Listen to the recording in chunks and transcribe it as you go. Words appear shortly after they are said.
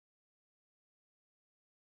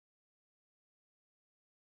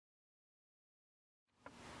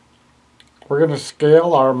We're going to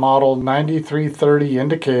scale our model 9330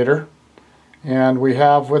 indicator, and we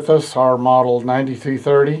have with us our model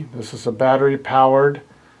 9330. This is a battery powered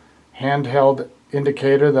handheld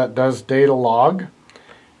indicator that does data log,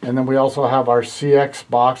 and then we also have our CX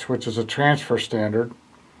box, which is a transfer standard.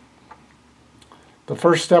 The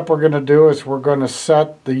first step we're going to do is we're going to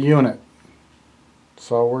set the unit.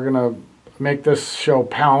 So we're going to make this show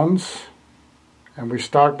pounds, and we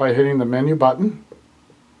start by hitting the menu button,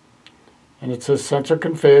 and it says sensor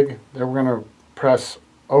config. Then we're going to press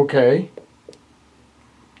OK,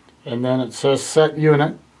 and then it says set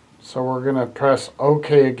unit, so we're going to press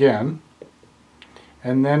OK again,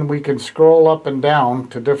 and then we can scroll up and down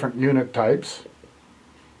to different unit types.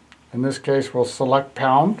 In this case we'll select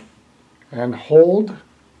pound and hold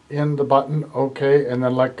in the button OK, and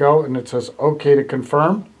then let go, and it says OK to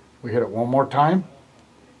confirm. We hit it one more time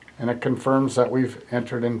and it confirms that we've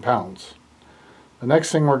entered in pounds. The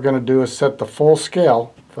next thing we're going to do is set the full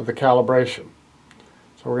scale for the calibration.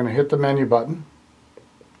 So we're going to hit the menu button.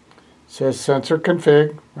 It says sensor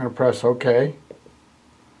config. We're going to press OK,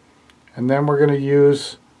 and then we're going to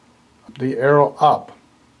use the arrow up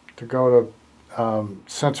to go to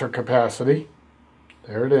sensor capacity.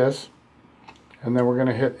 There it is. And then we're going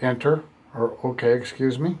to hit enter, or OK,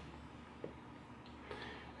 excuse me.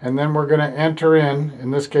 And then we're going to enter in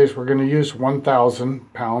this case we're going to use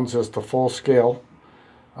 1,000 pounds as the full scale.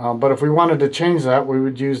 But if we wanted to change that, we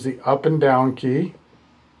would use the up and down key.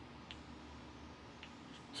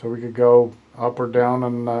 So we could go up or down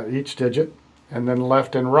on each digit, and then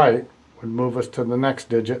left and right would move us to the next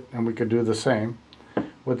digit, and we could do the same.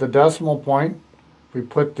 With the decimal point, we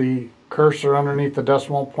put the cursor underneath the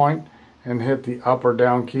decimal point and hit the up or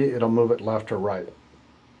down key. It'll move it left or right.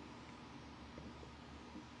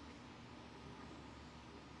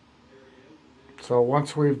 So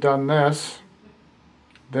once we've done this,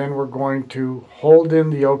 then we're going to hold in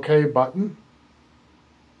the OK button.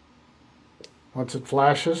 Once it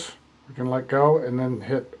flashes, we can let go and then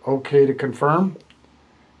hit OK to confirm.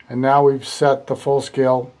 And now we've set the full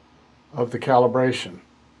scale of the calibration.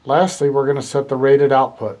 Lastly, we're going to set the rated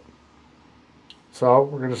output. So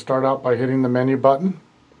we're going to start out by hitting the menu button.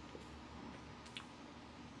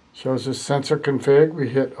 Shows us sensor config. We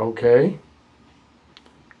hit OK.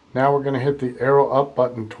 Now we're going to hit the arrow up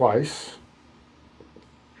button twice.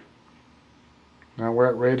 Now we're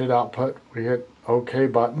at rated output. We hit OK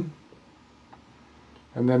button.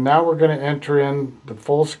 And then now we're going to enter in the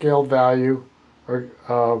full scale value, or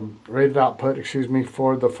rated output, excuse me,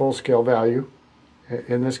 for the full scale value.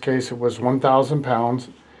 In this case it was 1,000 pounds.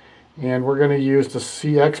 And we're going to use the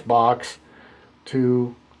CX box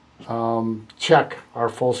to check our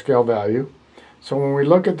full scale value. So when we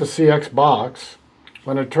look at the CX box,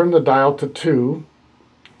 when I turn the dial to 2,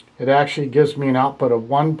 it actually gives me an output of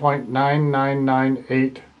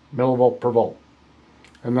 1.9998 millivolt per volt.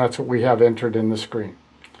 And that's what we have entered in the screen.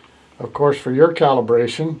 Of course, for your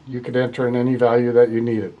calibration, you could enter in any value that you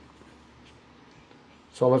needed.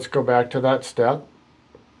 So let's go back to that step.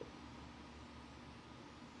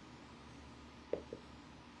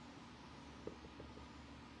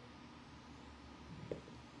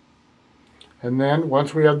 And then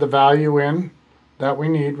once we have the value in that we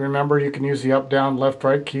need, remember you can use the up, down, left,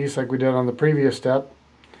 right keys like we did on the previous step.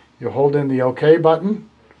 You hold in the OK button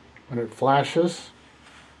when it flashes.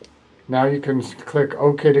 Now you can click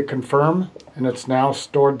OK to confirm, and it's now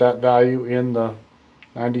stored that value in the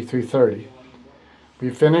 9330.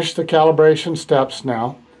 We finished the calibration steps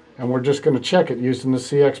now, and we're just going to check it using the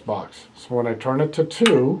CX box. So when I turn it to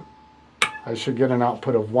 2, I should get an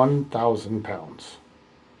output of 1,000 pounds.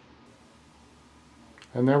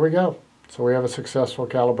 And there we go. So we have a successful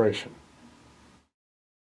calibration.